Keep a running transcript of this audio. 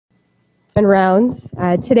And rounds.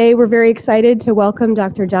 Today we're very excited to welcome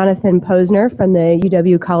Dr. Jonathan Posner from the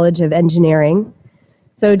UW College of Engineering.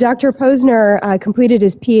 So Dr. Posner completed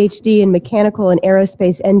his PhD in mechanical and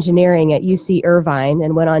aerospace engineering at UC Irvine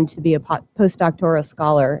and went on to be a postdoctoral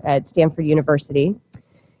scholar at Stanford University.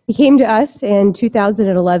 He came to us in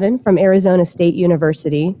 2011 from Arizona State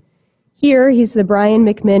University. Here he's the Bryan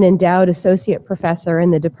McMinn Endowed Associate Professor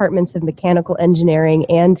in the Departments of Mechanical Engineering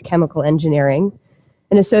and Chemical Engineering,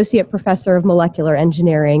 an Associate Professor of Molecular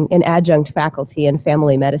Engineering and Adjunct Faculty in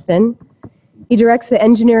Family Medicine. He directs the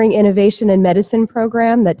Engineering Innovation and Medicine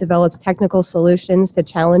program that develops technical solutions to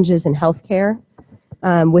challenges in healthcare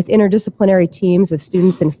with interdisciplinary teams of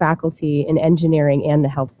students and faculty in engineering and the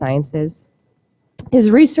health sciences.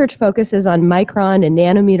 His research focuses on micron and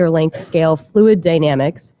nanometer length scale fluid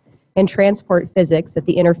dynamics and transport physics at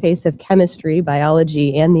the interface of chemistry,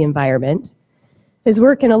 biology, and the environment. His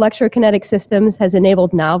work in electrokinetic systems has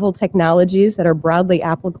enabled novel technologies that are broadly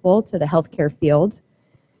applicable to the healthcare field.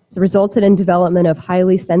 It's resulted in development of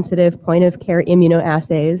highly sensitive point-of-care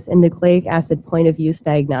immunoassays and nucleic acid point-of-use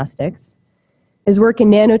diagnostics. His work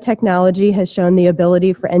in nanotechnology has shown the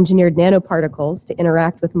ability for engineered nanoparticles to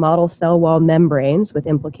interact with model cell wall membranes with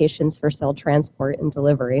implications for cell transport and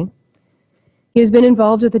delivery. He has been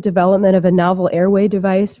involved with the development of a novel airway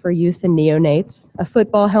device for use in neonates, a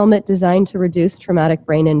football helmet designed to reduce traumatic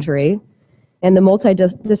brain injury, and the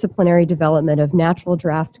multidisciplinary development of natural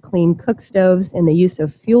draft clean cook stoves and the use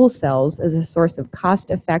of fuel cells as a source of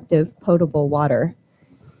cost-effective potable water.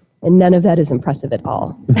 And none of that is impressive at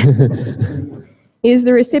all. He is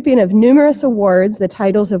the recipient of numerous awards, the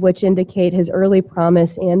titles of which indicate his early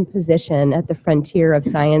promise and position at the frontier of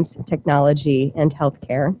science, technology, and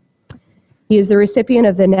healthcare. He is the recipient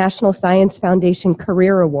of the National Science Foundation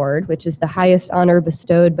Career Award, which is the highest honor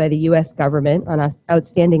bestowed by the U.S. government on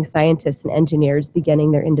outstanding scientists and engineers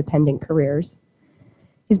beginning their independent careers.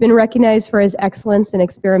 He's been recognized for his excellence in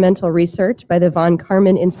experimental research by the Von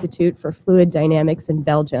Karman Institute for Fluid Dynamics in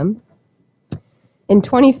Belgium. In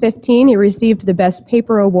 2015, he received the Best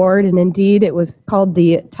Paper Award, and indeed it was called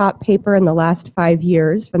the top paper in the last 5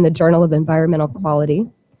 years from the Journal of Environmental Quality.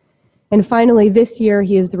 And finally, this year,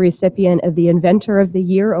 he is the recipient of the Inventor of the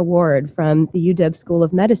Year Award from the UW School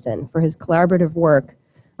of Medicine for his collaborative work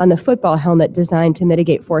on the football helmet designed to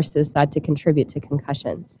mitigate forces thought to contribute to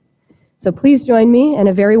concussions. So please join me in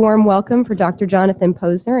a very warm welcome for Dr. Jonathan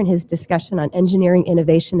Posner and his discussion on engineering,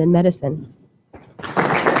 innovation, and medicine.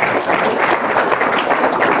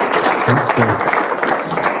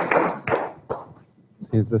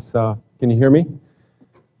 Is this, can you hear me?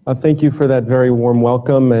 Thank you for that very warm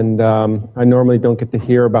welcome, and I normally don't get to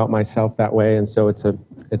hear about myself that way, and so you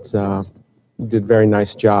did a very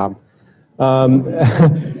nice job. I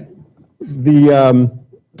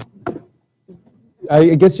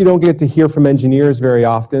guess you don't get to hear from engineers very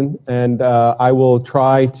often, and I will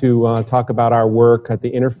try to talk about our work at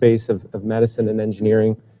the interface of medicine and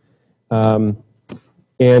engineering,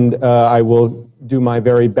 and I will do my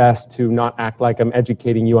very best to not act like I'm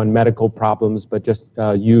educating you on medical problems, but just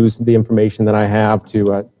use the information that I have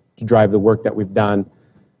to drive the work that we've done.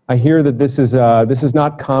 I hear that this is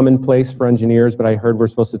not commonplace for engineers, but I heard we're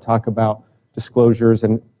supposed to talk about disclosures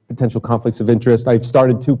and potential conflicts of interest. I've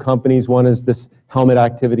started 2 companies. One is this helmet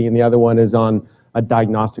activity, and the other one is on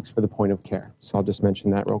diagnostics for the point of care. So I'll just mention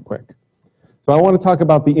that real quick. So I want to talk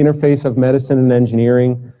about the interface of medicine and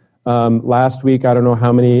engineering. Last week, I don't know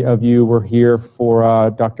how many of you were here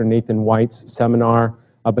for Dr. Nathan White's seminar,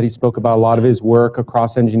 but he spoke about a lot of his work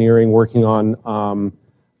across engineering, working on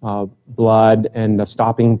blood and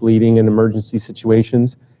stopping bleeding in emergency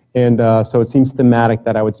situations. And so it seems thematic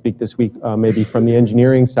that I would speak this week maybe from the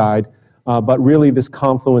engineering side, but really this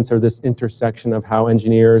confluence or this intersection of how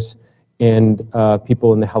engineers and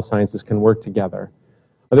people in the health sciences can work together.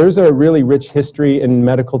 There's a really rich history in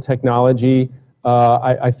medical technology.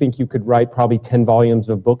 I think you could write probably 10 volumes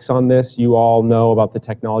of books on this. You all know about the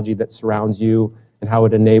technology that surrounds you and how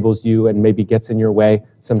it enables you and maybe gets in your way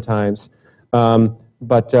sometimes.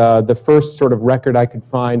 But the first sort of record I could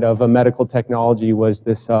find of a medical technology was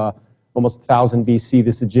this almost 1000 BC,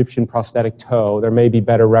 this Egyptian prosthetic toe. There may be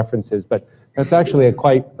better references, but that's actually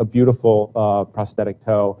quite a beautiful prosthetic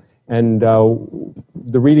toe. And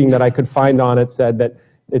the reading that I could find on it said that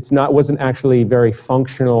wasn't actually very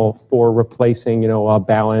functional for replacing,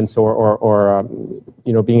 balance or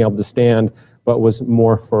being able to stand, but was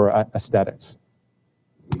more for aesthetics.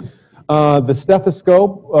 The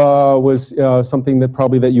stethoscope was something that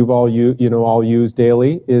probably that you've all used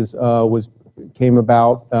daily. Came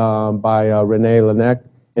about by René Laennec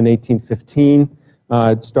in 1815.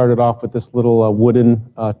 It started off with this little wooden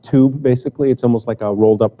tube. Basically, it's almost like a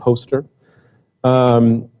rolled-up poster.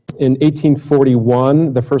 In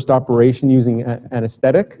 1841, the first operation using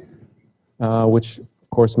anesthetic, which of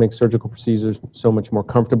course makes surgical procedures so much more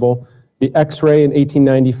comfortable. The X-ray in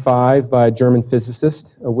 1895 by a German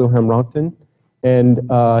physicist, Wilhelm Röntgen.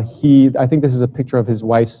 And I think this is a picture of his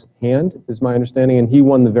wife's hand, is my understanding, and he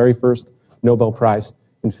won the very first Nobel Prize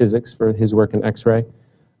in physics for his work in X-ray.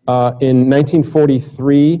 In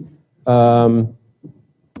 1943,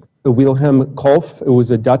 Wilhelm Kolff, who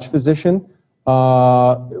was a Dutch physician,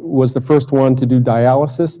 was the first one to do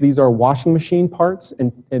dialysis. These are washing machine parts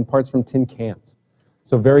and parts from tin cans.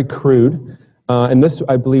 So very crude. And this,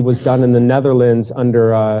 I believe, was done in the Netherlands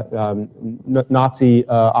under Nazi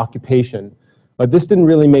occupation. But this didn't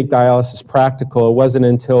really make dialysis practical. It wasn't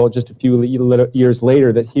until just a few years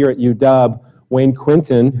later that here at UW, Wayne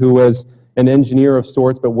Quinton, who was an engineer of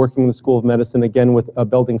sorts, but working in the School of Medicine, again with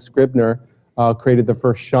building Scribner, created the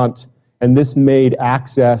first shunt. And this made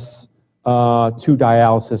access to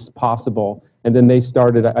dialysis possible. And then they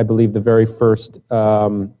started, I believe, the very first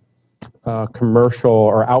commercial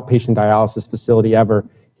or outpatient dialysis facility ever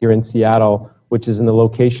here in Seattle, which is in the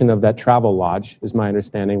location of that travel lodge, is my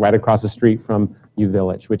understanding, right across the street from U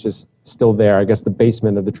Village, which is still there, I guess the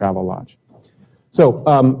basement of the travel lodge. So,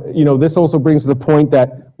 this also brings to the point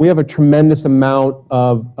that we have a tremendous amount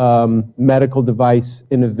of medical device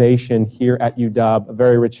innovation here at UW, a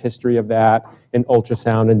very rich history of that in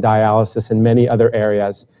ultrasound and dialysis and many other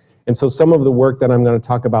areas. And so some of the work that I'm going to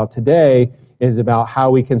talk about today is about how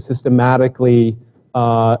we can systematically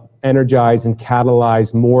energize and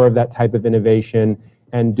catalyze more of that type of innovation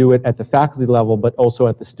and do it at the faculty level, but also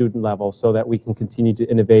at the student level, so that we can continue to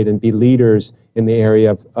innovate and be leaders in the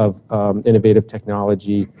area of innovative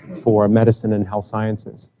technology for medicine and health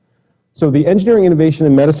sciences. So the Engineering Innovation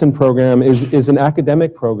in Medicine program is an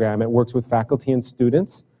academic program. It works with faculty and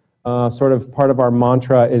students. Sort of part of our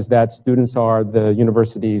mantra is that students are the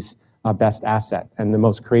university's best asset and the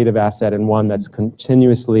most creative asset, and one that's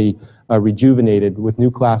continuously rejuvenated with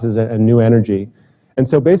new classes and new energy. And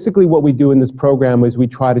so basically what we do in this program is we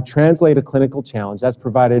try to translate a clinical challenge that's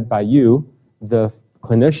provided by you, the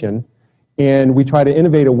clinician, and we try to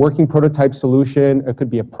innovate a working prototype solution. It could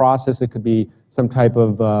be a process, it could be some type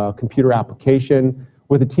of computer application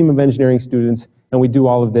with a team of engineering students, and we do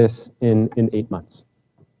all of this in 8 months.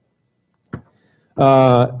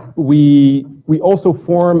 We also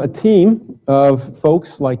form a team of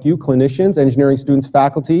folks like you, clinicians, engineering students,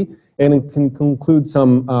 faculty, and it can include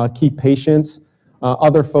some key patients,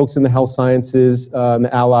 other folks in the health sciences, and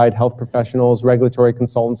the allied health professionals, regulatory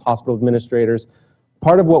consultants, hospital administrators.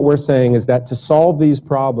 Part of what we're saying is that to solve these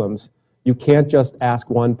problems, you can't just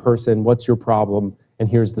ask one person, what's your problem, and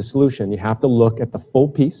here's the solution. You have to look at the full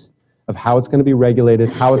piece of how it's going to be regulated,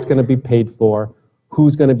 how it's going to be paid for,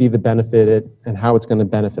 who's going to be the benefited, and how it's going to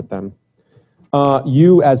benefit them.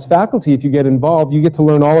 You as faculty, if you get involved, you get to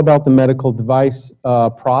learn all about the medical device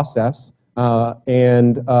process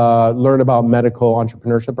and learn about medical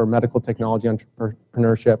entrepreneurship or medical technology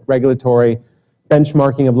entrepreneurship, regulatory,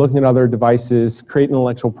 benchmarking of looking at other devices, create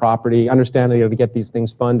intellectual property, understanding how to get these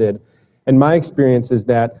things funded. And my experience is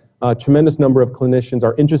that a tremendous number of clinicians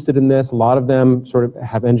are interested in this. A lot of them sort of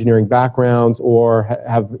have engineering backgrounds or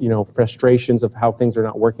have frustrations of how things are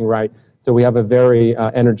not working right. So we have a very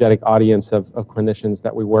energetic audience of clinicians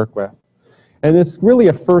that we work with. And it's really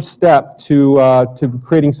a first step to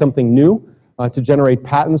creating something new, to generate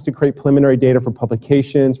patents, to create preliminary data for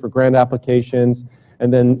publications, for grant applications,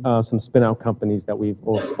 and then some spin-out companies that we've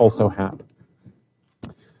also had.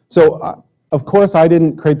 So, of course, I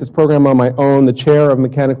didn't create this program on my own. The chair of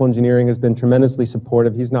mechanical engineering has been tremendously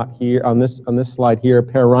supportive. He's not here on this slide here,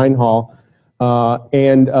 Per Reinhall.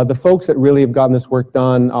 And the folks that really have gotten this work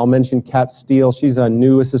done, I'll mention Kat Steele. She's a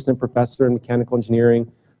new assistant professor in mechanical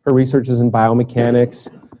engineering. Her research is in biomechanics.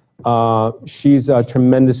 She's a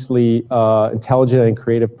tremendously intelligent and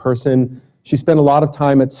creative person. She spent a lot of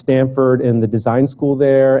time at Stanford in the design school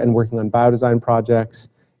there and working on biodesign projects.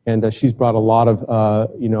 And she's brought a lot of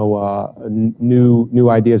new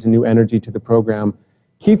ideas and new energy to the program.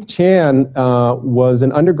 Keith Chan was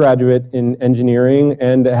an undergraduate in engineering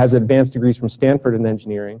and has advanced degrees from Stanford in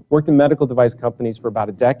engineering, worked in medical device companies for about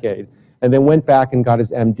a decade, and then went back and got his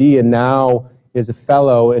MD and now is a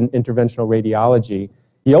fellow in interventional radiology.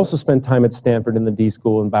 He also spent time at Stanford in the D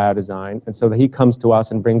School in biodesign, and so that he comes to us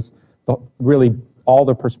and brings really all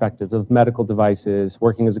the perspectives of medical devices,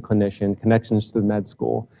 working as a clinician, connections to the med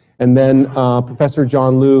school. And then Professor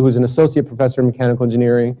John Liu, who's an associate professor in mechanical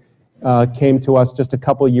engineering, came to us just a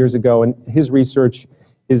couple of years ago, and his research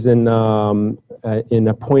is in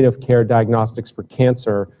a point-of-care diagnostics for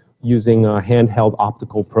cancer using handheld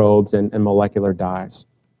optical probes and molecular dyes.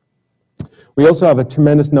 We also have a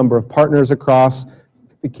tremendous number of partners across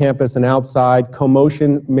the campus and outside.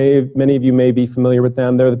 CoMotion, many of you may be familiar with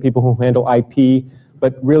them. They're the people who handle IP,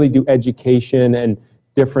 but really do education and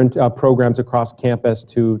different programs across campus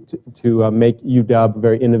to make UW a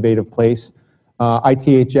very innovative place.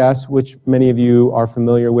 ITHS, which many of you are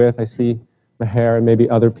familiar with. I see Maher and maybe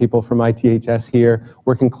other people from ITHS here,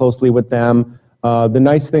 working closely with them. The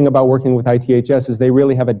nice thing about working with ITHS is they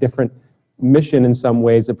really have a different mission in some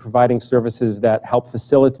ways of providing services that help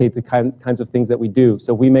facilitate the kinds of things that we do.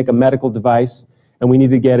 So if we make a medical device and we need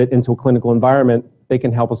to get it into a clinical environment, they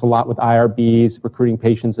can help us a lot with IRBs, recruiting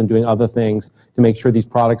patients, and doing other things to make sure these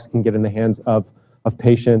products can get in the hands of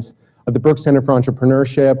patients. The Brooks Center for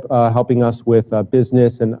Entrepreneurship, helping us with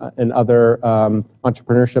business and other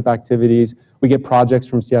entrepreneurship activities. We get projects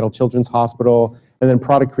from Seattle Children's Hospital, and then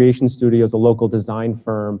Product Creation Studios, a local design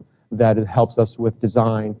firm that helps us with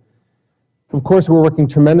design. Of course, we're working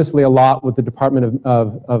tremendously a lot with the Department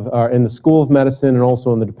in the School of Medicine and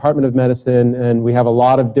also in the Department of Medicine, and we have a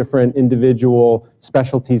lot of different individual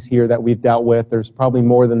specialties here that we've dealt with. There's probably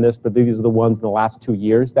more than this, but these are the ones in the last 2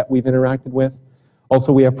 years that we've interacted with.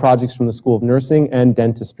 Also, we have projects from the School of Nursing and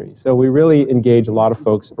Dentistry. So we really engage a lot of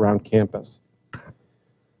folks around campus.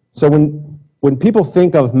 So when people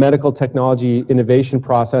think of medical technology innovation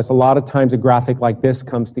process, a lot of times a graphic like this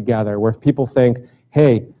comes together where people think,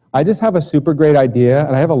 hey, I just have a super great idea,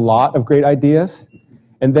 and I have a lot of great ideas,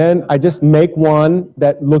 and then I just make one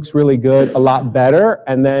that looks really good, a lot better,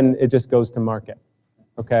 and then it just goes to market,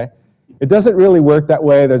 okay? It doesn't really work that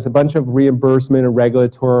way. There's a bunch of reimbursement and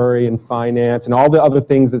regulatory and finance and all the other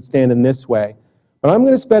things that stand in this way. But I'm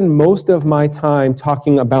going to spend most of my time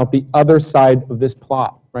talking about the other side of this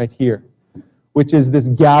plot right here, which is this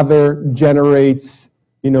gather, generates,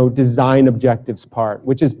 design objectives part,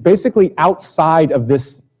 which is basically outside of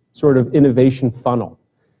this sort of innovation funnel.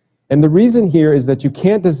 And the reason here is that you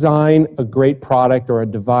can't design a great product or a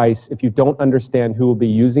device if you don't understand who will be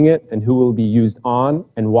using it and who will be used on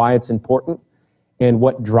and why it's important and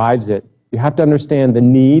what drives it. You have to understand the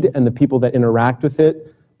need and the people that interact with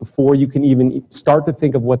it before you can even start to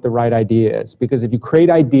think of what the right idea is. Because if you create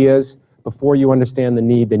ideas before you understand the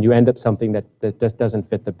need, then you end up something that just doesn't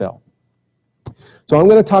fit the bill. So I'm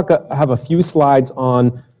going to have a few slides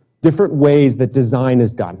on different ways that design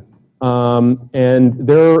is done. And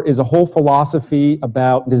there is a whole philosophy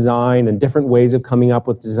about design and different ways of coming up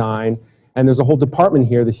with design. And there's a whole department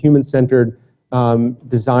here, the Human-Centered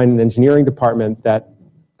Design and Engineering Department,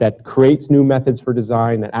 that creates new methods for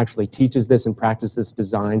design, that actually teaches this and practices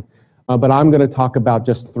design. But I'm going to talk about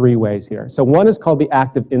just 3 ways here. So one is called the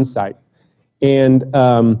active insight. And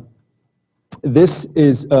this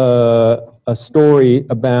is a story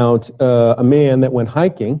about a man that went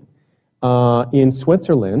hiking in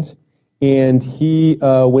Switzerland, and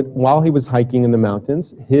while he was hiking in the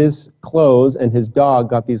mountains, his clothes and his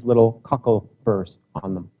dog got these little cockleburrs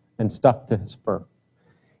on them and stuck to his fur.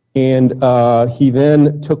 And he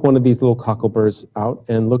then took one of these little cockleburrs out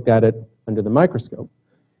and looked at it under the microscope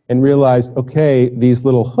and realized, okay, these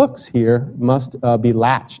little hooks here must be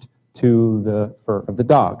latched to the fur of the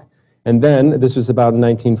dog. And then, this was about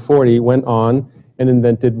 1940, went on and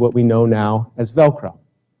invented what we know now as Velcro.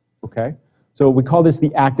 Okay? So we call this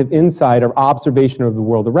the active insight, or observation of the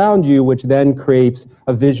world around you, which then creates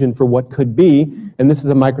a vision for what could be. And this is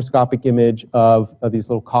a microscopic image of these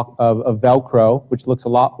little of Velcro, which looks a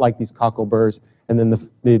lot like these cockleburrs, and then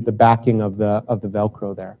the backing of the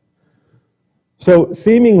Velcro there. So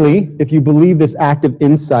seemingly, if you believe this active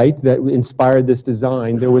insight that inspired this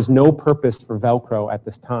design, there was no purpose for Velcro at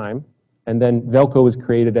this time. And then Velcro was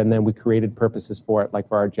created, and then we created purposes for it, like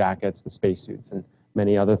for our jackets and spacesuits and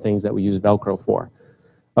many other things that we use Velcro for.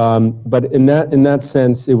 But in that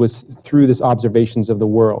sense, it was through this observations of the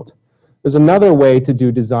world. There's another way to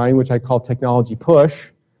do design, which I call technology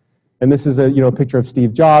push. And this is a picture of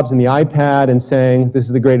Steve Jobs and the iPad and saying, this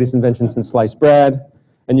is the greatest invention since sliced bread.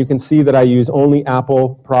 And you can see that I use only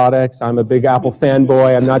Apple products. I'm a big Apple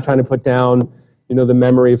fanboy. I'm not trying to put down the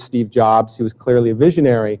memory of Steve Jobs. He was clearly a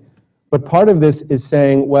visionary. But part of this is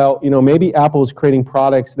saying, well, maybe Apple is creating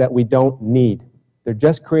products that we don't need. They're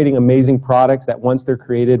just creating amazing products that once they're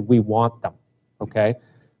created, we want them, okay?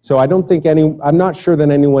 So I'm not sure that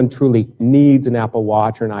anyone truly needs an Apple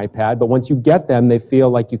Watch or an iPad, but once you get them, they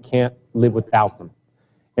feel like you can't live without them.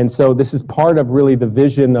 And so this is part of really the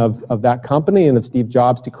vision of that company and of Steve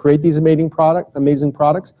Jobs to create these amazing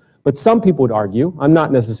products. But some people would argue, I'm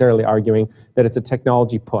not necessarily arguing, that it's a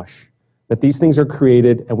technology push, that these things are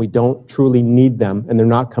created and we don't truly need them, and they're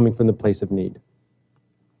not coming from the place of need.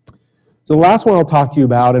 So the last one I'll talk to you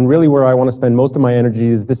about, and really where I want to spend most of my energy,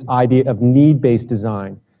 is this idea of need-based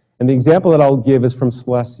design. And the example that I'll give is from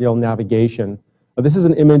celestial navigation. This is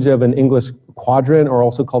an image of an English quadrant, or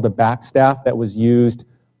also called a backstaff, that was used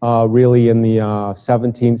really in the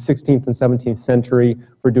 16th and 17th century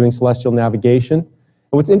for doing celestial navigation. And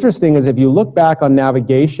what's interesting is if you look back on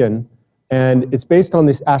navigation, and it's based on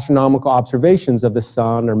these astronomical observations of the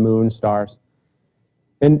sun or moon, stars.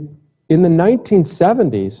 And in the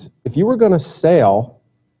 1970s, if you were going to sail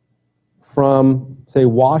from, say,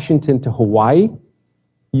 Washington to Hawaii,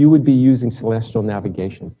 you would be using celestial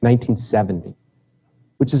navigation, 1970,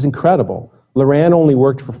 which is incredible. Loran only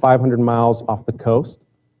worked for 500 miles off the coast.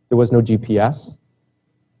 There was no GPS.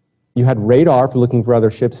 You had radar for looking for other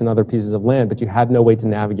ships and other pieces of land, but you had no way to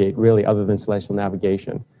navigate, really, other than celestial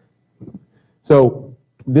navigation. So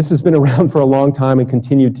this has been around for a long time and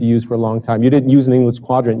continued to use for a long time. You didn't use an English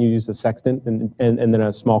quadrant, you used a sextant and then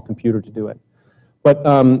a small computer to do it. But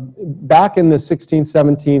back in the 16th,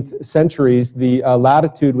 17th centuries, the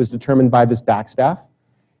latitude was determined by this backstaff,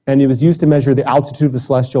 and it was used to measure the altitude of the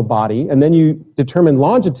celestial body, and then you determine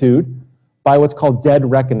longitude by what's called dead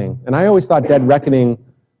reckoning. And I always thought dead reckoning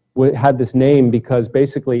had this name because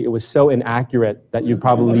basically it was so inaccurate that you'd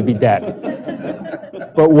probably be dead.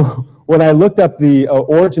 But when I looked up the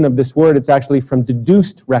origin of this word, it's actually from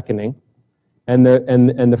deduced reckoning, and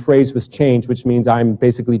the phrase was changed, which means I'm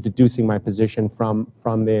basically deducing my position from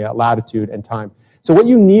the latitude and time. So what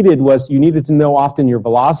you needed was, you needed to know often your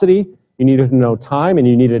velocity, you needed to know time, and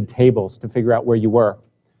you needed tables to figure out where you were.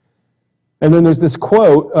 And then there's this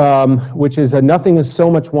quote, which is, nothing is so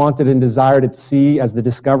much wanted and desired at sea as the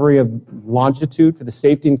discovery of longitude for the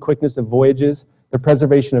safety and quickness of voyages, the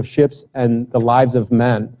preservation of ships, and the lives of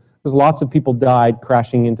men. Because lots of people died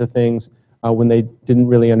crashing into things when they didn't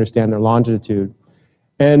really understand their longitude.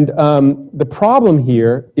 And the problem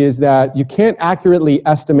here is that you can't accurately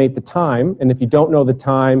estimate the time, and if you don't know the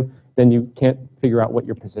time, then you can't figure out what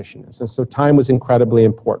your position is. And so time was incredibly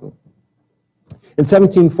important. In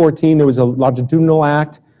 1714, there was a longitudinal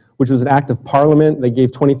act, which was an act of parliament. They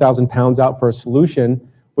gave 20,000 pounds out for a solution,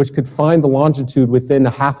 which could find the longitude within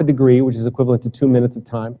 ½ degree, which is equivalent to 2 minutes of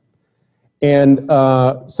time. And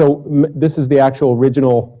so this is the actual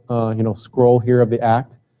original scroll here of the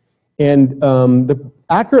act. And the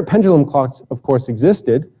accurate pendulum clocks, of course,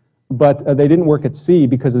 existed, but they didn't work at sea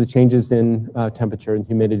because of the changes in temperature and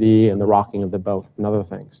humidity and the rocking of the boat and other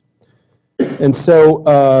things. And so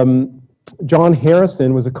John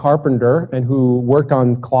Harrison was a carpenter and who worked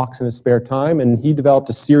on clocks in his spare time, and he developed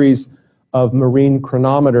a series of marine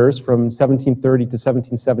chronometers from 1730 to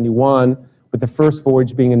 1771, with the first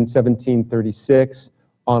voyage being in 1736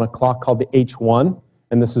 on a clock called the H1,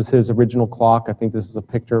 and this was his original clock. I think this is a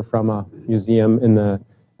picture from a museum in the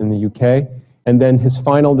UK. And then his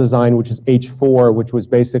final design, which is H4, which was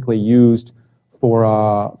basically used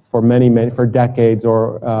for decades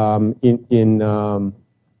or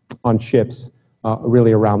on ships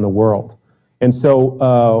really around the world. And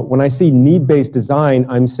so when I see need-based design,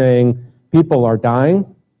 I'm saying people are dying,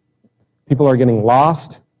 people are getting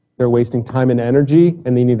lost, they're wasting time and energy,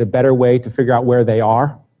 and they need a better way to figure out where they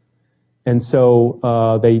are. And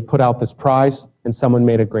so they put out this prize, and someone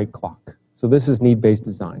made a great clock. So this is need-based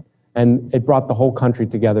design. And it brought the whole country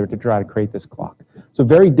together to try to create this clock. So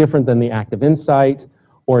very different than the active insight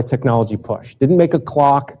or a technology push. Didn't make a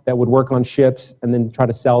clock that would work on ships and then try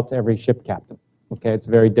to sell it to every ship captain. Okay, it's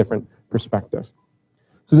a very different perspective.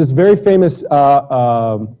 So this very famous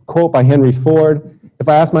quote by Henry Ford, if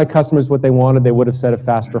I asked my customers what they wanted, they would have said a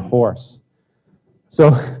faster horse.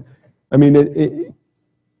 So, I mean,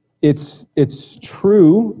 it's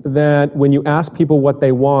true that when you ask people what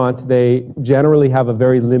they want, they generally have a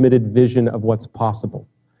very limited vision of what's possible.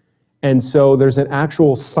 And so there's an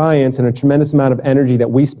actual science and a tremendous amount of energy that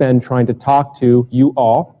we spend trying to talk to you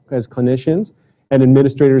all as clinicians and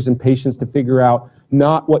administrators and patients to figure out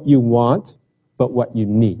not what you want, but what you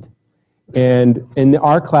need. And in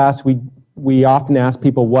our class, we often ask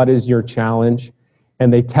people, what is your challenge?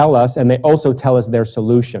 And they tell us, and they also tell us their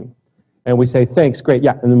solution. And we say, thanks, great,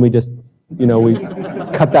 yeah. And then we just, we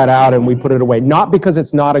cut that out and we put it away. Not because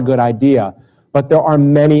it's not a good idea, but there are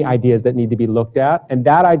many ideas that need to be looked at. And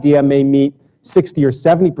that idea may meet 60 or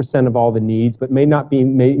 70% of all the needs, but may not be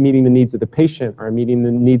meeting the needs of the patient, or meeting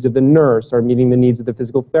the needs of the nurse, or meeting the needs of the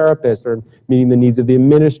physical therapist, or meeting the needs of the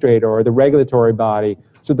administrator or the regulatory body.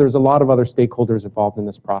 So there's a lot of other stakeholders involved in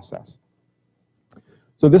this process.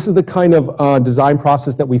 So this is the kind of design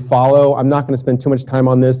process that we follow. I'm not going to spend too much time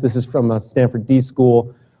on this. This is from Stanford D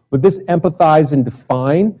School. But this empathize and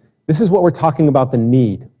define, this is what we're talking about, the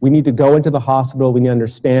need. We need to go into the hospital. We need to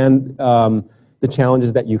understand the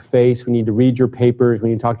challenges that you face. We need to read your papers. We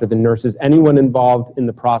need to talk to the nurses. Anyone involved in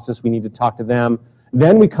the process, we need to talk to them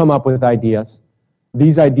Then we come up with ideas.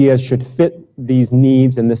 These ideas should fit these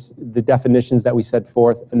needs and the definitions that we set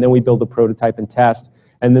forth, and then we build a prototype and test.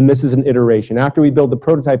 And then this is an iteration. After we build the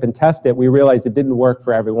prototype and test it, we realize it didn't work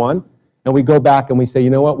for everyone. And we go back and we say,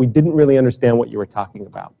 you know what, we didn't really understand what you were talking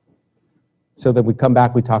about. So that we come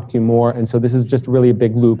back, we talk to you more. And so this is just really a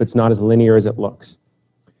big loop. It's not as linear as it looks.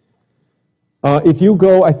 If you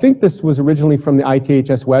go, I think this was originally from the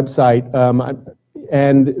ITHS website.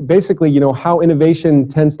 And basically, you know, how innovation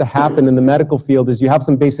tends to happen in the medical field is you have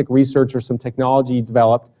some basic research or some technology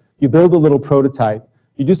developed. You build a little prototype.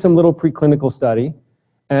 You do some little preclinical study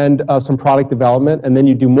and some product development, and then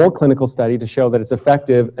you do more clinical study to show that it's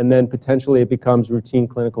effective, and then potentially it becomes routine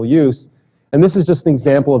clinical use. And this is just an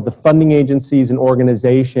example of the funding agencies and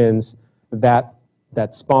organizations that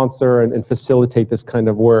sponsor and facilitate this kind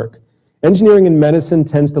of work. Engineering and medicine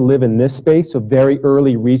tends to live in this space, so very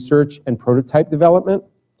early research and prototype development.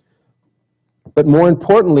 But more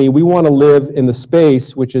importantly, we want to live in the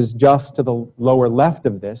space which is just to the lower left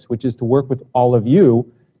of this, which is to work with all of you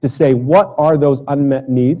to say, what are those unmet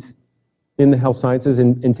needs in the health sciences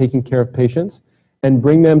in taking care of patients, and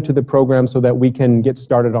bring them to the program so that we can get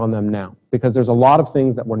started on them now. Because there's a lot of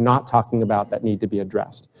things that we're not talking about that need to be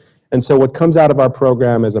addressed. And so what comes out of our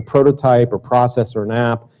program is a prototype or process or an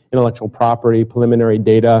app, intellectual property, preliminary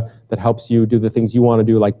data that helps you do the things you want to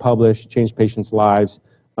do, like publish, change patients' lives,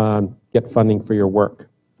 get funding for your work.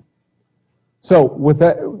 So with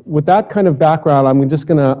that kind of background, I'm just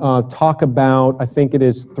going to talk about, I think it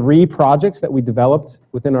is 3 projects that we developed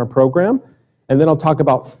within our program, and then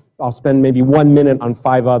I'll spend maybe 1 minute on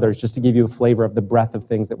 5 others just to give you a flavor of the breadth of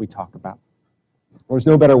things that we talk about. There's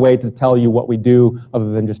no better way to tell you what we do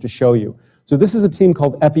other than just to show you. So this is a team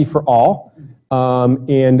called Epi for All,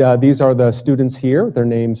 and these are the students here, their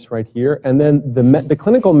names right here, and then the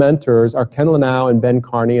clinical mentors are Ken Lanau and Ben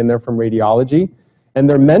Carney, and they're from radiology. And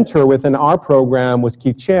their mentor within our program was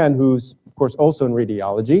Keith Chan, who's, of course, also in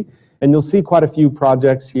radiology. And you'll see quite a few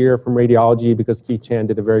projects here from radiology because Keith Chan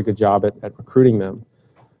did a very good job at recruiting them.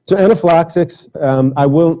 So anaphylaxis, I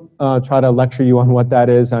won't try to lecture you on what that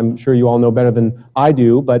is. I'm sure you all know better than I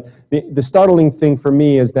do. But the startling thing for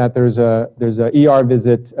me is that there's a ER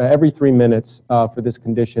visit every 3 minutes for this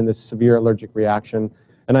condition, this severe allergic reaction.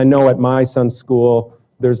 And I know at my son's school,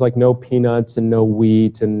 there's like no peanuts and no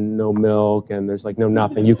wheat and no milk, and there's like no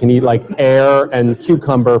nothing. You can eat like air and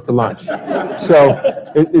cucumber for lunch.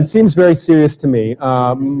 So it seems very serious to me.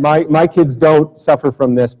 My kids don't suffer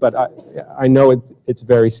from this, but I know it's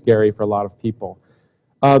very scary for a lot of people.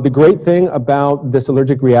 The great thing about this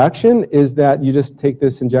allergic reaction is that you just take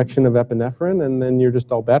this injection of epinephrine and then you're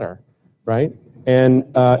just all better, right? And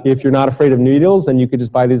if you're not afraid of needles, then you could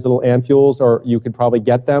just buy these little ampules, or you could probably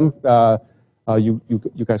get them. You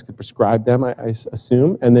guys could prescribe them, I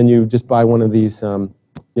assume, and then you just buy one of these,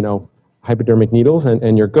 hypodermic needles,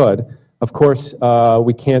 and you're good. Of course,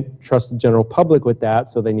 we can't trust the general public with that,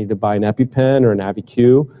 so they need to buy an EpiPen or an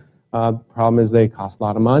AviQ. Problem is they cost a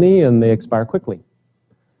lot of money and they expire quickly.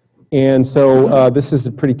 And so this is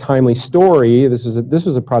a pretty timely story. This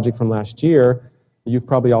was a project from last year. You've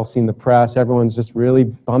probably all seen the press. Everyone's just really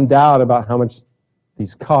bummed out about how much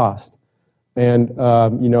these cost. And,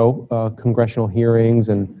 congressional hearings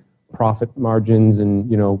and profit margins and,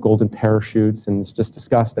 golden parachutes, and it's just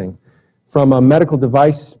disgusting. From a medical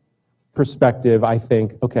device perspective, I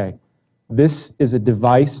think, okay, this is a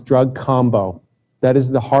device-drug combo. That is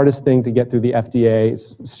the hardest thing to get through the FDA.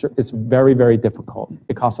 It's very, very difficult.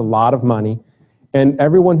 It costs a lot of money. And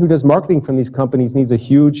everyone who does marketing from these companies needs a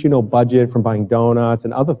huge, budget from buying donuts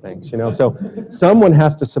and other things, So someone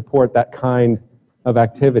has to support that kind of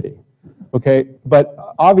activity. Okay, but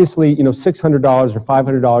obviously, $600 or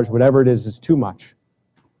 $500, whatever it is too much.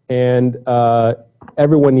 And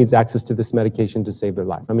everyone needs access to this medication to save their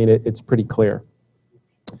life. I mean, it's pretty clear.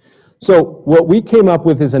 So what we came up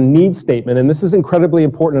with is a need statement, and this is incredibly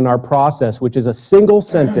important in our process, which is a single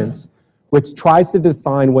sentence which tries to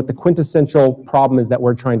define what the quintessential problem is that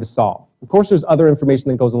we're trying to solve. Of course, there's other information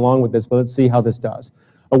that goes along with this, but let's see how this does.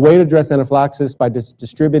 A way to address anaphylaxis by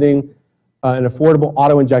distributing an affordable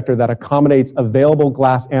auto-injector that accommodates available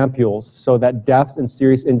glass ampules so that deaths and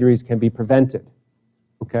serious injuries can be prevented.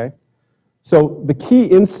 Okay? So the key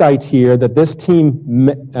insight here that this team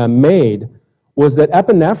made was that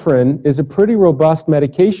epinephrine is a pretty robust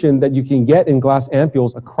medication that you can get in glass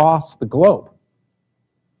ampules across the globe.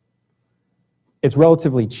 It's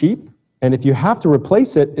relatively cheap, and if you have to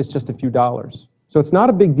replace it, it's just a few dollars. So it's not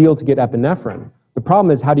a big deal to get epinephrine. The problem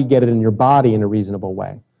is, how do you get it in your body in a reasonable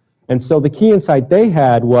way? And so the key insight they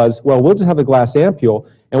had was, well, we'll just have a glass ampule,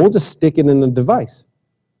 and we'll just stick it in a device.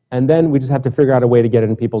 And then we just have to figure out a way to get it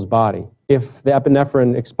in people's body. If the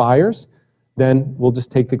epinephrine expires, then we'll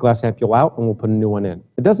just take the glass ampule out and we'll put a new one in.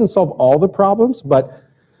 It doesn't solve all the problems, but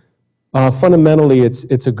fundamentally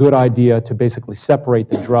it's a good idea to basically separate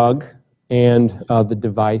the drug and the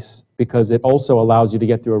device, because it also allows you to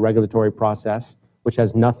get through a regulatory process, which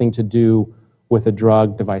has nothing to do with a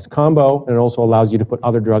drug-device combo, and it also allows you to put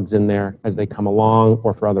other drugs in there as they come along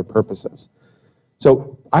or for other purposes.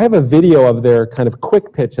 So I have a video of their kind of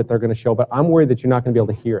quick pitch that they're going to show, but I'm worried that you're not going to be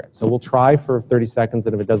able to hear it. So we'll try for 30 seconds,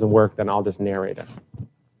 and if it doesn't work, then I'll just narrate it.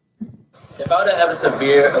 If I were to have a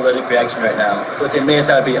severe allergic reaction right now, within minutes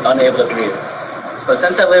I would be unable to breathe. But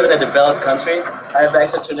since I live in a developed country, I have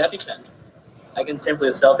access to an EpiPen. I can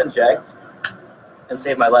simply self-inject and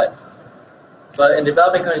save my life. But in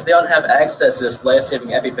developing countries, they don't have access to this life-saving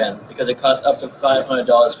EpiPen because it costs up to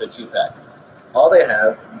 $500 for a 2-pack. All they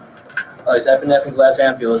have are these epinephrine glass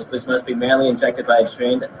ampules, which must be manually injected by a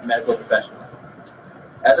trained medical professional.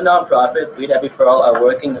 As a nonprofit, we at EpiPearl are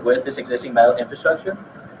working with this existing medical infrastructure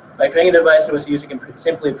by creating a device in which the user can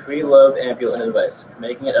simply preload the ampule in the device,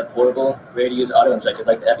 making it a portable, ready-to-use auto-injector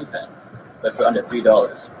like the EpiPen, but for under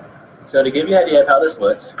 $3. So to give you an idea of how this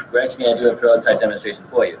works, we're actually going to do a prototype demonstration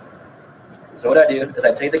for you. So what I do is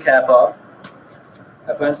I take the cap off,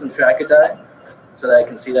 I put in some tracker dye so that I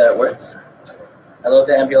can see that it works. I load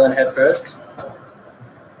the ampule in head first,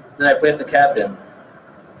 then I place the cap in.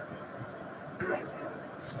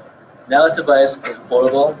 Now this device is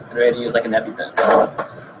portable and ready to use like an EpiPen.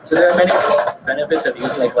 So there are many benefits of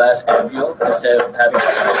using a glass ampule instead of having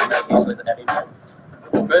to use like an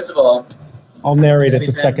EpiPen. First of all, I'll narrate it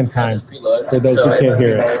the second time for those who can't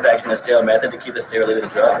hear it. Manufacturing a sterile method to keep the sterility of the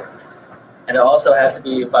drug. And it also has to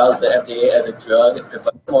be filed with the FDA as a drug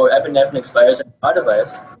device. More epinephrine expires in our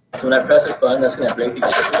device. So when I press this button, that's going to break the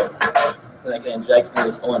tissue. Then I can inject in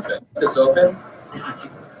this orange drug. If it's open,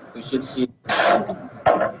 we should see.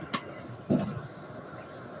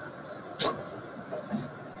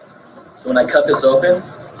 So when I cut this open,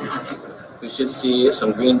 we should see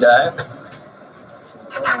some green dye.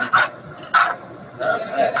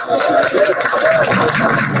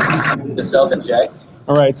 To self-inject.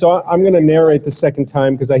 All right, so I'm going to narrate the second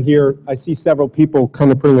time because I see several people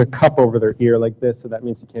kind of putting a cup over their ear like this, so that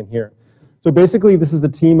means you can't hear. So basically, this is the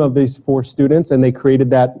team of these 4 students, and they created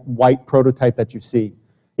that white prototype that you see.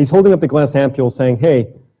 He's holding up the glass ampule saying,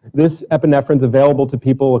 hey, this epinephrine is available to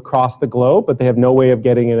people across the globe, but they have no way of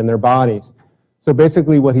getting it in their bodies. So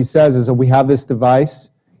basically what he says is that we have this device,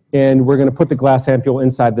 and we're going to put the glass ampule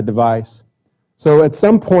inside the device. So at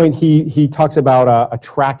some point, he talks about a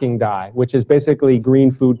tracking dye, which is basically green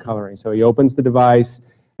food coloring. So he opens the device,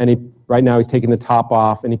 and right now he's taking the top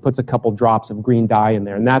off, and he puts a couple drops of green dye in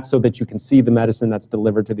there. And that's so that you can see the medicine that's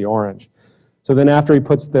delivered to the orange. So then after he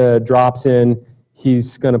puts the drops in,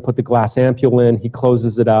 he's going to put the glass ampule in, he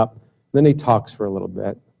closes it up, then he talks for a little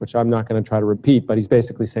bit, which I'm not going to try to repeat, but he's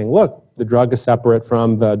basically saying, look, the drug is separate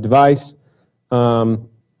from the device.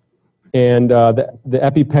 The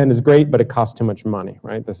EpiPen is great, but it costs too much money,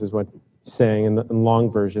 right? This is what he's saying in the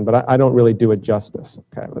long version, but I don't really do it justice.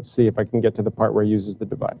 Okay, let's see if I can get to the part where he uses the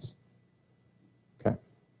device. Okay.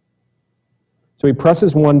 So he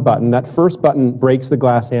presses one button. That first button breaks the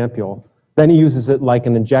glass ampule. Then he uses it like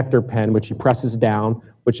an injector pen, which he presses down,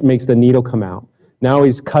 which makes the needle come out. Now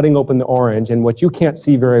he's cutting open the orange, and what you can't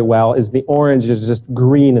see very well is the orange is just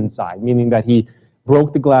green inside, meaning that he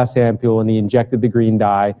broke the glass ampule and he injected the green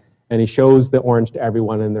dye, and he shows the orange to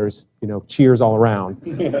everyone, and there's, cheers all around.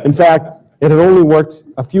 In fact, it had only worked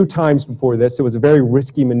a few times before this. It was a very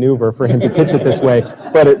risky maneuver for him to pitch it this way,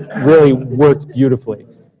 but it really worked beautifully.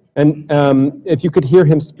 And if you could hear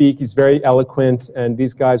him speak, he's very eloquent, and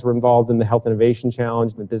these guys were involved in the Health Innovation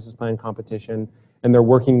Challenge, the business plan competition, and they're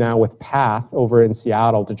working now with PATH over in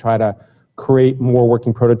Seattle to try to create more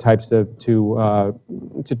working prototypes to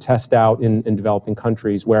test out in developing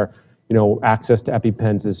countries where access to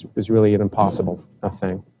EpiPens is really an impossible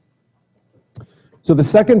thing. So the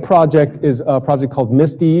second project is a project called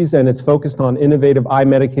MISTIES, and it's focused on innovative eye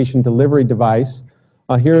medication delivery device.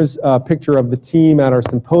 Here's a picture of the team at our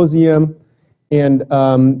symposium. And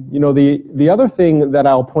the other thing that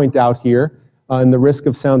I'll point out here, and the risk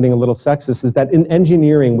of sounding a little sexist, is that in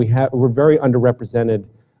engineering we're very underrepresented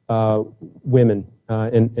women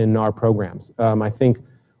in our programs.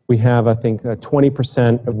 We have,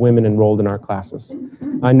 20% of women enrolled in our classes.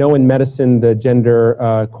 I know in medicine the gender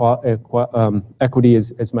equity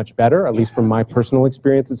is much better, at least from my personal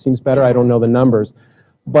experience it seems better. I don't know the numbers.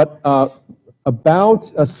 But about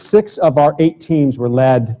 6 of our 8 teams were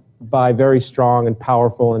led by very strong and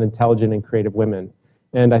powerful and intelligent and creative women.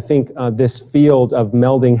 And I think this field of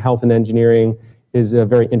melding health and engineering is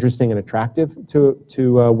very interesting and attractive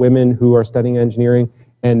to women who are studying engineering,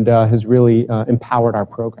 and has really empowered our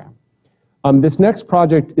program. This next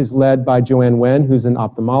project is led by Joanne Wen, who's in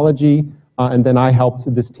ophthalmology, and then I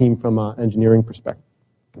helped this team from an engineering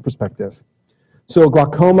perspective. So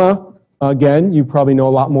glaucoma, again, you probably know a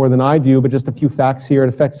lot more than I do, but just a few facts here. It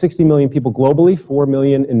affects 60 million people globally, 4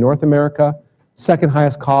 million in North America, second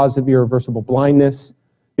highest cause of irreversible blindness.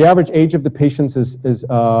 The average age of the patients is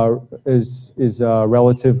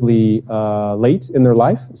relatively late in their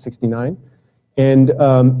life, 69. And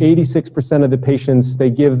 86% of the patients, they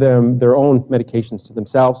give them their own medications to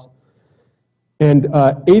themselves. And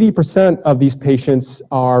 80% of these patients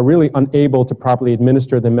are really unable to properly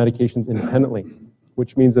administer the medications independently,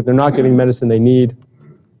 which means that they're not getting medicine they need.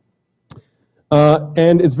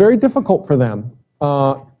 And it's very difficult for them.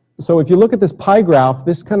 So if you look at this pie graph,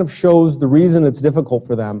 this kind of shows the reason it's difficult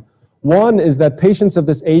for them. One is that patients of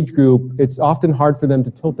this age group, it's often hard for them to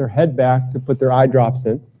tilt their head back to put their eye drops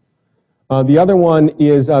in. The other one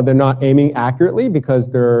is they're not aiming accurately because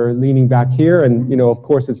they're leaning back here, and of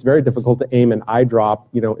course it's very difficult to aim an eye drop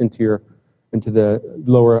into the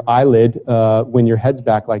lower eyelid when your head's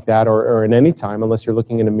back like that, or in any time unless you're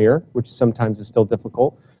looking in a mirror, which sometimes is still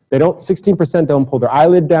difficult. 16% don't pull their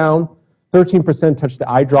eyelid down, 13% touch the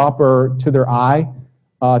eyedropper to their eye,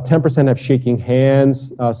 10% have shaking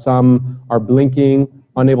hands, some are blinking,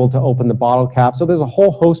 unable to open the bottle cap. So there's a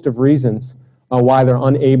whole host of reasons why they're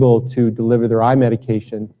unable to deliver their eye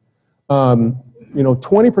medication.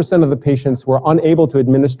 20% of the patients were unable to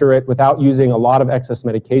administer it without using a lot of excess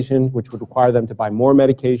medication, which would require them to buy more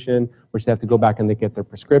medication, which they have to go back and they get their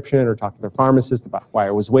prescription or talk to their pharmacist about why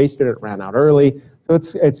it was wasted, it ran out early. So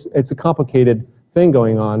it's a complicated thing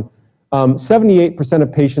going on. 78%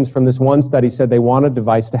 of patients from this one study said they want a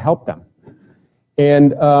device to help them.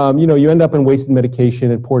 And you end up in wasted medication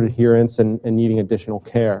and poor adherence and needing additional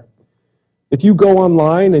care. If you go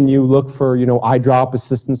online and you look for, eye drop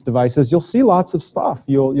assistance devices, you'll see lots of stuff.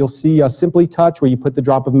 You'll see Simply Touch, where you put the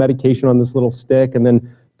drop of medication on this little stick and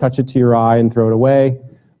then touch it to your eye and throw it away.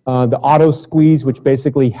 The auto squeeze, which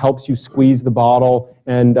basically helps you squeeze the bottle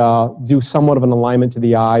and do somewhat of an alignment to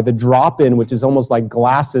the eye. The drop-in, which is almost like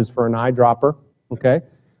glasses for an eyedropper, okay,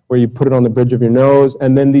 where you put it on the bridge of your nose.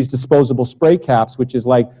 And then these disposable spray caps, which is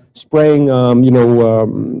like spraying,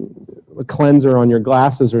 a cleanser on your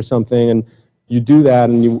glasses or something, and you do that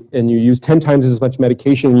and you use 10 times as much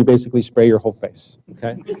medication and you basically spray your whole face,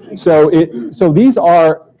 okay? So these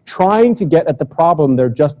are trying to get at the problem, they're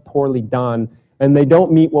just poorly done, and they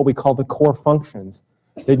don't meet what we call the core functions.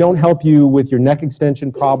 They don't help you with your neck extension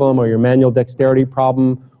problem or your manual dexterity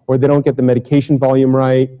problem, or they don't get the medication volume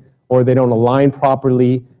right, or they don't align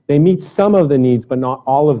properly. They meet some of the needs, but not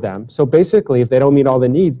all of them. So basically, if they don't meet all the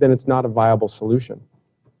needs, then it's not a viable solution.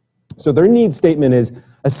 So their need statement is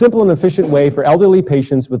a simple and efficient way for elderly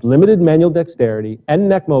patients with limited manual dexterity and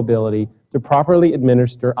neck mobility to properly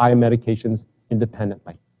administer eye medications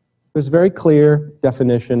independently. There's a very clear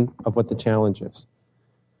definition of what the challenge is.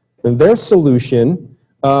 And their solution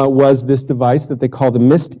was this device that they call the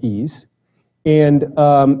Mist Ease. And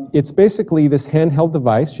it's basically this handheld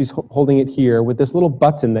device. She's holding it here with this little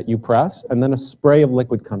button that you press, and then a spray of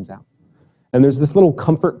liquid comes out. And there's this little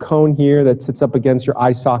comfort cone here that sits up against your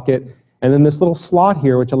eye socket, and then this little slot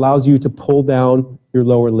here which allows you to pull down your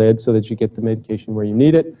lower lid so that you get the medication where you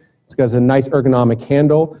need it. It's got a nice ergonomic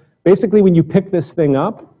handle. Basically, when you pick this thing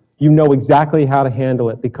up, you know exactly how to handle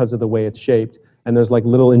it because of the way it's shaped. And there's like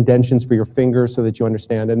little indentions for your fingers so that you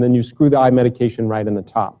understand. And then you screw the eye medication right in the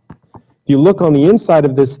top. If you look on the inside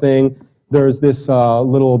of this thing, there's this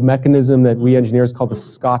little mechanism that we engineers call the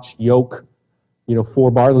Scotch yoke,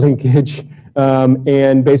 4-bar linkage.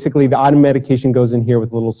 And basically the eye medication goes in here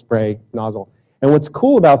with a little spray nozzle. And what's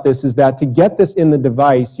cool about this is that to get this in the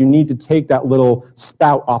device, you need to take that little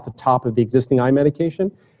spout off the top of the existing eye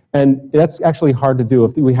medication. And that's actually hard to do.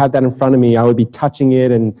 If we had that in front of me, I would be touching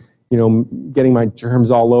it and getting my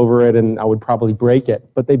germs all over it, and I would probably break it.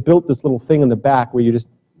 But they built this little thing in the back where you just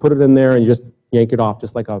put it in there and you just yank it off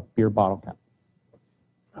just like a beer bottle cap.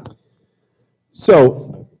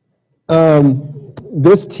 So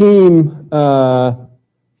this team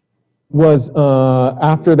was,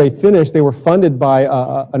 after they finished, they were funded by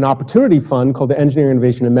an opportunity fund called the Engineering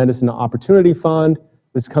Innovation and Medicine Opportunity Fund.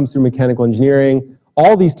 This comes through mechanical engineering.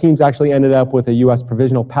 All these teams actually ended up with a U.S.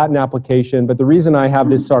 provisional patent application, but the reason I have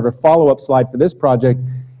this sort of follow-up slide for this project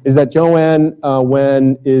is that Joanne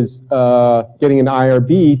Wen is getting an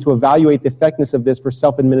IRB to evaluate the effectiveness of this for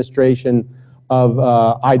self-administration of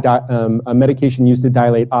a medication used to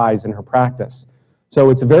dilate eyes in her practice. So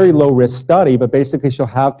it's a very low-risk study, but basically she'll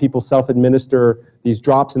have people self-administer these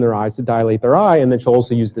drops in their eyes to dilate their eye, and then she'll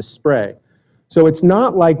also use this spray. So it's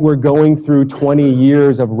not like we're going through 20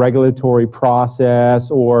 years of regulatory process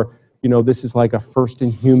or, this is like a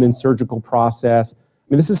first-in-human surgical process. I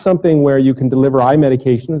mean, this is something where you can deliver eye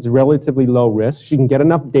medication. It's relatively low risk. She can get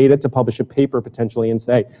enough data to publish a paper potentially and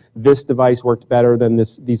say, this device worked better than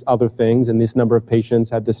these other things, and this number of patients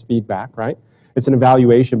had this feedback, right? It's an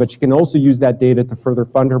evaluation, but she can also use that data to further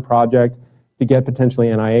fund her project, to get potentially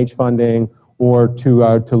NIH funding, or to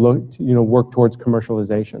work towards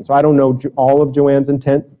commercialization. So I don't know all of Joanne's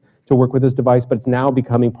intent to work with this device, but it's now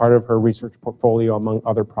becoming part of her research portfolio among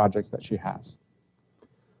other projects that she has.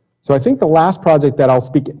 So I think the last project that I'll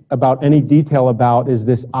speak about any detail about is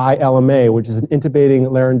this ILMA, which is an intubating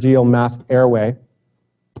laryngeal masked airway.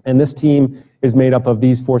 And this team is made up of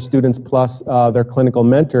these 4 students plus their clinical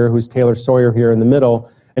mentor, who's Taylor Sawyer here in the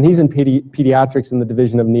middle. And he's in pediatrics in the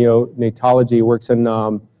division of neonatology, works in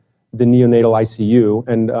the neonatal ICU,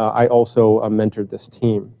 and I also mentored this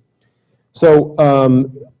team. So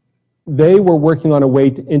they were working on a way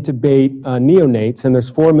to intubate neonates, and there's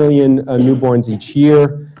 4 million newborns each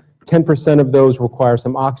year. 10% of those require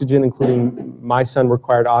some oxygen, including my son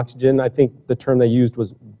required oxygen. I think the term they used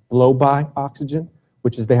was blow-by oxygen,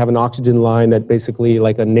 which is they have an oxygen line that basically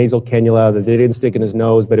like a nasal cannula that they didn't stick in his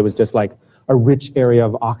nose, but it was just like a rich area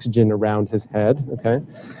of oxygen around his head, okay?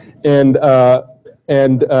 And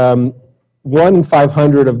 1 in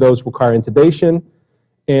 500 of those require intubation.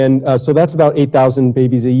 And so that's about 8,000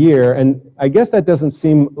 babies a year. And I guess that doesn't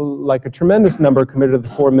seem like a tremendous number compared to the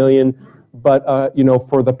 4 million, but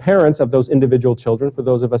for the parents of those individual children, for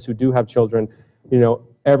those of us who do have children,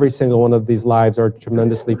 every single one of these lives are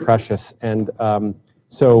tremendously precious. And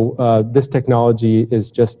so this technology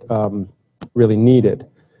is just really needed.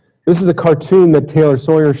 This is a cartoon that Taylor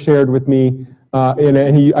Sawyer shared with me,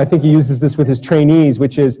 and I think he uses this with his trainees,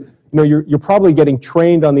 which is, you're probably getting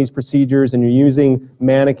trained on these procedures and you're using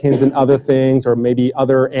mannequins and other things, or maybe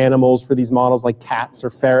other animals for these models like cats or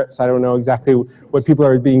ferrets. I don't know exactly what people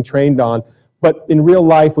are being trained on. But in real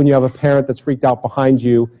life, when you have a parent that's freaked out behind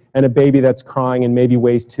you and a baby that's crying and maybe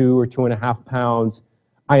weighs 2 or 2.5 pounds,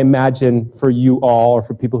 I imagine for you all, or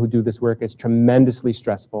for people who do this work, it's tremendously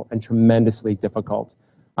stressful and tremendously difficult.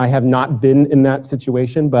 I have not been in that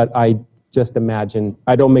situation, but I just imagine,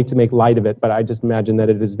 I don't make light of it, but I just imagine that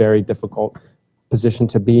it is a very difficult position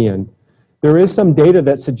to be in. There is some data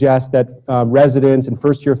that suggests that residents and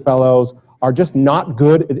first-year fellows are just not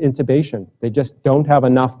good at intubation. They just don't have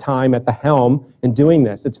enough time at the helm in doing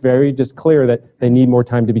this. It's very just clear that they need more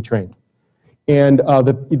time to be trained. And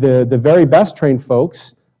the very best trained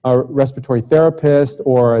folks, respiratory therapists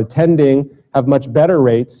or attending, have much better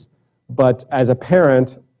rates, but as a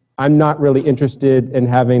parent, I'm not really interested in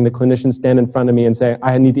having the clinician stand in front of me and say,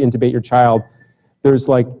 I need to intubate your child. There's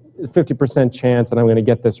like a 50% chance that I'm going to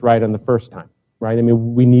get this right on the first time, right? I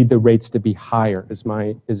mean, we need the rates to be higher, is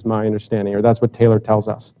my understanding, or that's what Taylor tells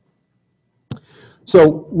us.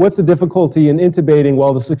 So what's the difficulty in intubating?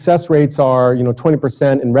 Well, the success rates are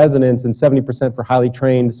 20% in residents and 70% for highly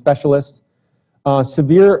trained specialists.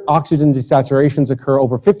 Severe oxygen desaturations occur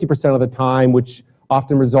over 50% of the time, which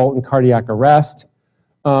often result in cardiac arrest.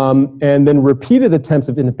 And then repeated attempts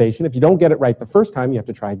of intubation. If you don't get it right the first time, you have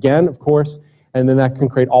to try again, of course, and then that can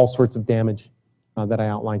create all sorts of damage that I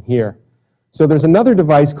outline here. So there's another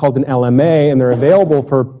device called an LMA, and they're available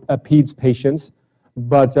for PEDS patients,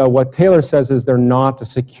 but what Taylor says is they're not a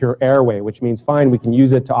secure airway, which means, fine, we can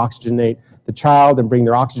use it to oxygenate the child and bring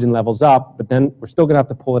their oxygen levels up, but then we're still going to have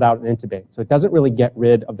to pull it out and intubate. So it doesn't really get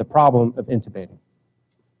rid of the problem of intubating.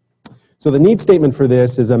 So the need statement for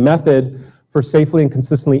this is a method for safely and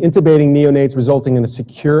consistently intubating neonates, resulting in a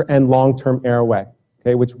secure and long-term airway,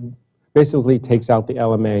 okay, which basically takes out the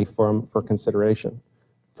LMA for consideration,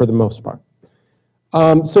 for the most part.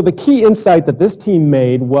 So the key insight that this team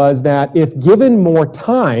made was that if given more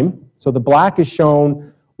time, so the black is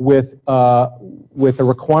shown with a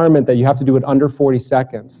requirement that you have to do it under 40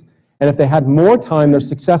 seconds, and if they had more time, their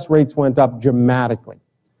success rates went up dramatically.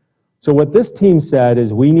 So what this team said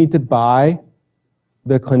is we need to buy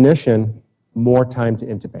the clinician more time to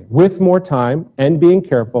intubate. With more time and being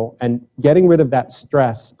careful and getting rid of that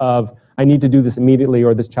stress of I need to do this immediately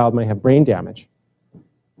or this child might have brain damage,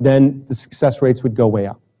 then the success rates would go way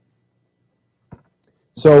up.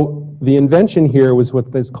 So the invention here was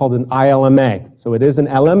what is called an ILMA. So it is an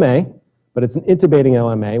LMA, but it's an intubating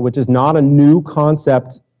LMA, which is not a new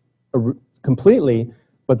concept completely,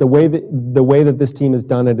 but the way that this team has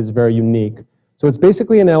done it is very unique. So it's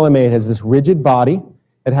basically an LMA. It has this rigid body.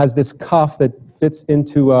 It has this cuff that fits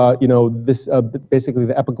into, you know, this, basically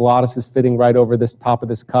the epiglottis is fitting right over this top of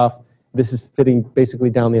this cuff. This is fitting basically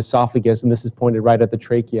down the esophagus, and this is pointed right at the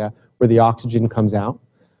trachea where the oxygen comes out.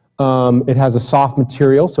 It has a soft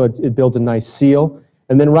material, so it builds a nice seal.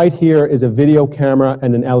 And then right here is a video camera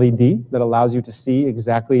and an LED that allows you to see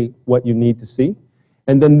exactly what you need to see.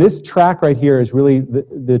 And then this track right here is really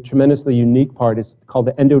the tremendously unique part. It's called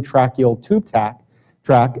the endotracheal tube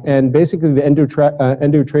track. And basically the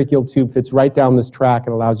endotracheal tube fits right down this track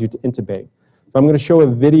and allows you to intubate. So I'm going to show a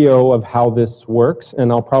video of how this works,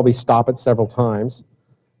 and I'll probably stop it several times.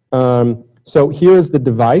 So here's the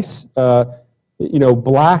device. You know,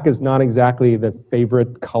 black is not exactly the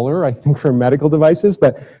favorite color, I think, for medical devices,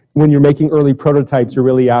 but when you're making early prototypes, you're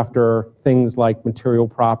really after things like material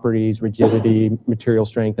properties, rigidity, material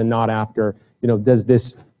strength, and not after, you know, does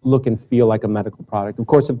this look and feel like a medical product? Of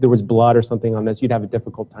course, if there was blood or something on this, you'd have a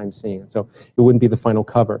difficult time seeing it, so it wouldn't be the final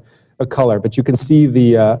color. But you can see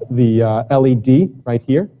the LED right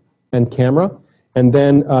here and camera, and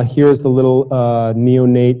then here's the little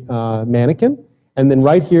neonate mannequin. And then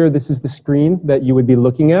right here, this is the screen that you would be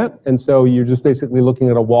looking at. And so you're just basically looking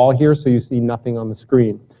at a wall here, so you see nothing on the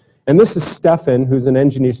screen. And this is Stefan, who's an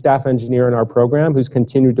engineer, staff engineer in our program, who's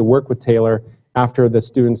continued to work with Taylor after the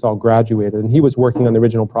students all graduated. And he was working on the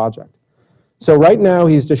original project. So right now,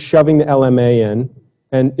 he's just shoving the LMA in.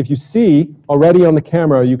 And if you see, already on the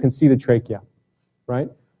camera, you can see the trachea, right?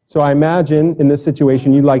 So I imagine in this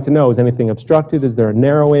situation, you'd like to know, is anything obstructed? Is there a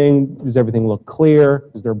narrowing? Does everything look clear?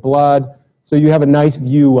 Is there blood? So you have a nice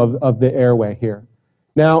view of the airway here.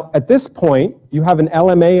 Now, at this point, you have an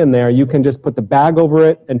LMA in there. You can just put the bag over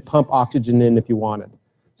it and pump oxygen in if you wanted.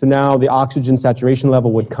 So now the oxygen saturation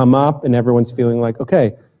level would come up, and everyone's feeling like,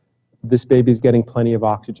 okay, this baby's getting plenty of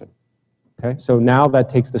oxygen. Okay, so now that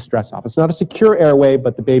takes the stress off. It's not a secure airway,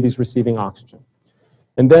 but the baby's receiving oxygen.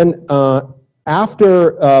 And then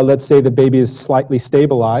after, let's say the baby is slightly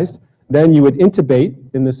stabilized, then you would intubate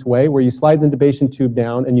in this way, where you slide the intubation tube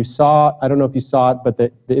down, and you saw, I don't know if you saw it, but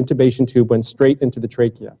the intubation tube went straight into the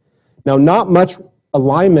trachea. Now, not much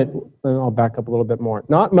alignment, I'll back up a little bit more,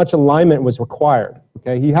 not much alignment was required,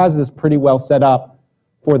 okay? He has this pretty well set up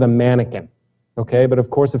for the mannequin, okay? But of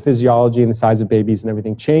course, the physiology and the size of babies and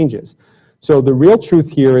everything changes. So the real truth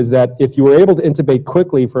here is that if you were able to intubate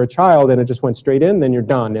quickly for a child and it just went straight in, then you're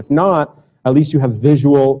done. If not, at least you have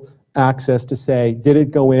visual access to say, did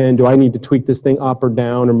it go in? Do I need to tweak this thing up or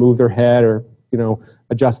down or move their head or, you know,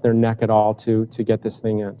 adjust their neck at all to get this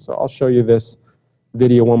thing in? So I'll show you this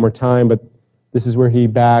video one more time, but this is where he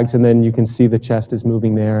bags, and then you can see the chest is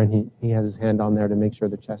moving there, and he has his hand on there to make sure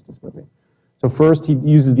the chest is moving. So first he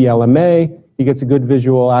uses the LMA, he gets a good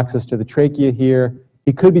visual access to the trachea here.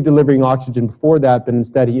 He could be delivering oxygen before that, but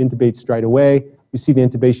instead he intubates straight away. You see the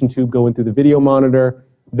intubation tube going through the video monitor.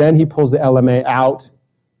 Then he pulls the LMA out,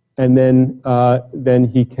 and then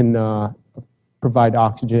he can provide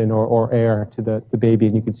oxygen or air to the baby,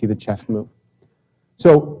 and you can see the chest move.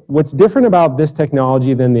 So what's different about this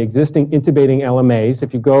technology than the existing intubating LMAs,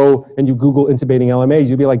 if you go and you Google intubating LMAs,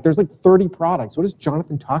 you'll be like, there's like 30 products. What is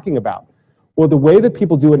Jonathan talking about? Well, the way that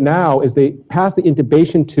people do it now is they pass the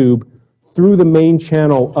intubation tube through the main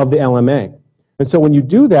channel of the LMA. And so when you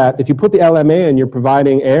do that, if you put the LMA in, you're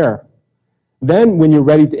providing air. Then when you're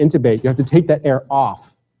ready to intubate, you have to take that air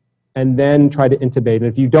off and then try to intubate. And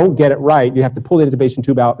if you don't get it right, you have to pull the intubation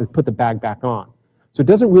tube out and put the bag back on. So it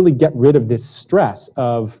doesn't really get rid of this stress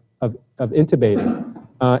of intubating.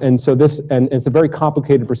 And so it's a very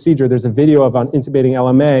complicated procedure. There's a video of on intubating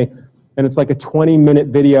LMA, and it's like a 20-minute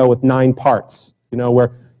video with 9 parts, you know,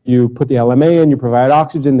 where you put the LMA in, you provide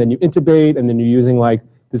oxygen, then you intubate, and then you're using like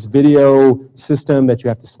this video system that you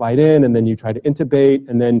have to slide in, and then you try to intubate,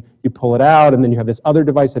 and then you pull it out, and then you have this other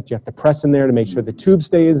device that you have to press in there to make sure the tube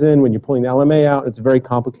stays in when you're pulling the LMA out. It's a very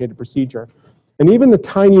complicated procedure. And even the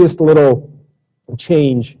tiniest little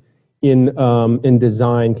change in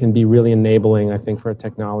design can be really enabling, I think, for a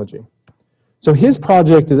technology. So his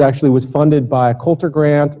project was funded by a Coulter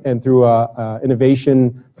grant and through a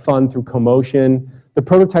innovation fund through Commotion. The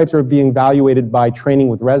prototypes are being evaluated by training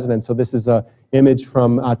with residents. So this is an image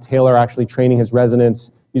from Taylor actually training his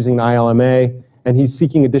residents using the ILMA, and he's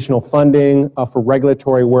seeking additional funding for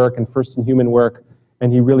regulatory work and first-in-human work,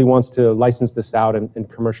 and he really wants to license this out and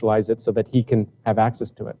commercialize it so that he can have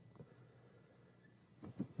access to it.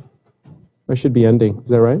 I should be ending, is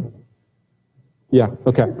that right? Yeah,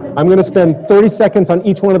 okay. I'm going to spend 30 seconds on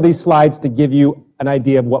each one of these slides to give you an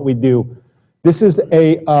idea of what we do. This is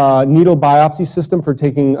a needle biopsy system for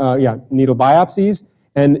taking needle biopsies,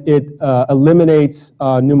 and it eliminates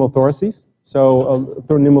pneumothoraces. So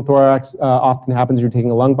pneumothorax often happens you're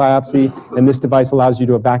taking a lung biopsy, and this device allows you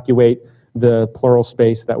to evacuate the pleural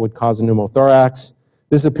space that would cause a pneumothorax.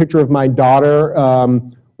 This is a picture of my daughter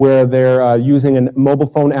where they're using a mobile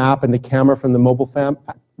phone app and the camera from the mobile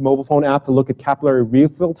phone app to look at capillary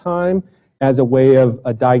refill time as a way of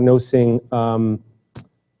diagnosing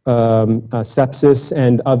sepsis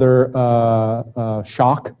and other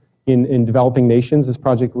shock in developing nations. This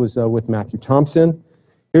project was with Matthew Thompson.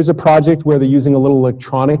 Here's a project where they're using a little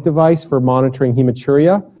electronic device for monitoring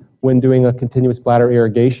hematuria when doing a continuous bladder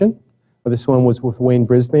irrigation. This one was with Wayne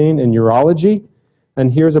Brisbane in urology. And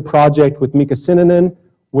here's a project with Mika Sininen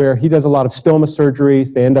where he does a lot of stoma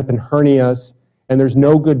surgeries. They end up in hernias, and there's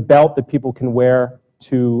no good belt that people can wear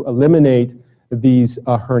to eliminate these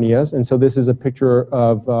hernias. And so this is a picture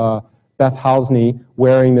of Beth Halsney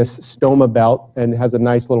wearing this stoma belt, and has a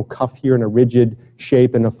nice little cuff here and a rigid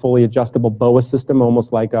shape and a fully adjustable BOA system,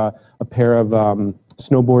 almost like a pair of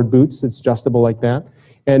snowboard boots. It's adjustable like that.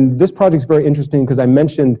 And this project's very interesting because I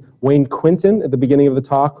mentioned Wayne Quinton at the beginning of the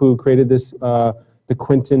talk, who created this, the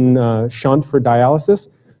Quinton shunt for dialysis.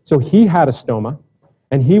 So he had a stoma,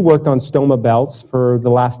 and he worked on stoma belts for the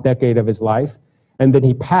last decade of his life, and then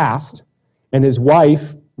he passed, and his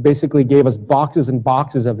wife basically gave us boxes and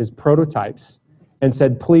boxes of his prototypes and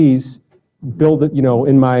said, please build it,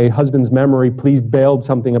 in my husband's memory, please build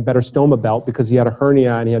something, a better stoma belt, because he had a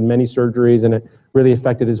hernia and he had many surgeries and it really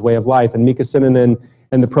affected his way of life. And Mika Sininen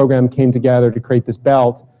and the program came together to create this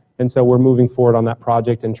belt. And so we're moving forward on that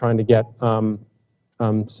project and trying to get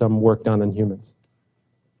some work done on humans.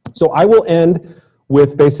 So I will end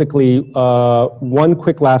with basically one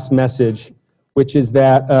quick last message, which is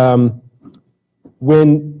that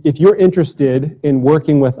if you're interested in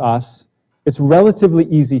working with us, it's relatively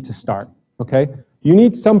easy to start, okay? You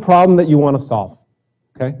need some problem that you want to solve,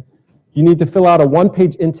 okay? You need to fill out a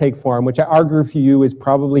one-page intake form, which I argue for you is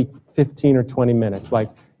probably 15 or 20 minutes. Like,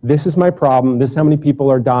 this is my problem, this is how many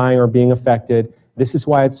people are dying or being affected, this is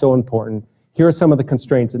why it's so important. Here are some of the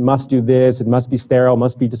constraints. It must do this, it must be sterile, it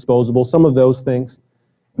must be disposable, some of those things.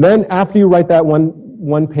 Then after you write that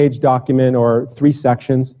one-page document or 3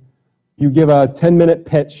 sections, you give a 10-minute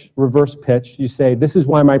pitch, reverse pitch. You say, this is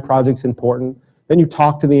why my project's important. Then you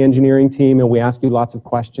talk to the engineering team and we ask you lots of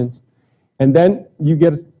questions. And then you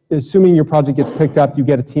get, assuming your project gets picked up, you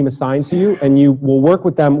get a team assigned to you, and you will work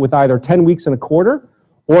with them with either 10 weeks and a quarter,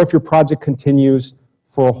 or if your project continues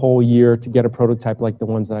for a whole year to get a prototype like the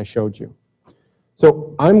ones that I showed you.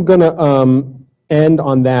 So I'm gonna end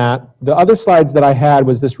on that. The other slides that I had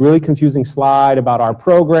was this really confusing slide about our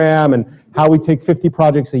program and how we take 50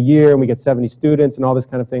 projects a year and we get 70 students and all this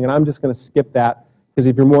kind of thing. And I'm just gonna skip that, because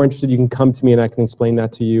if you're more interested, you can come to me and I can explain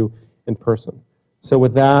that to you in person. So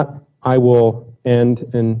with that, I will end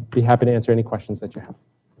and be happy to answer any questions that you have.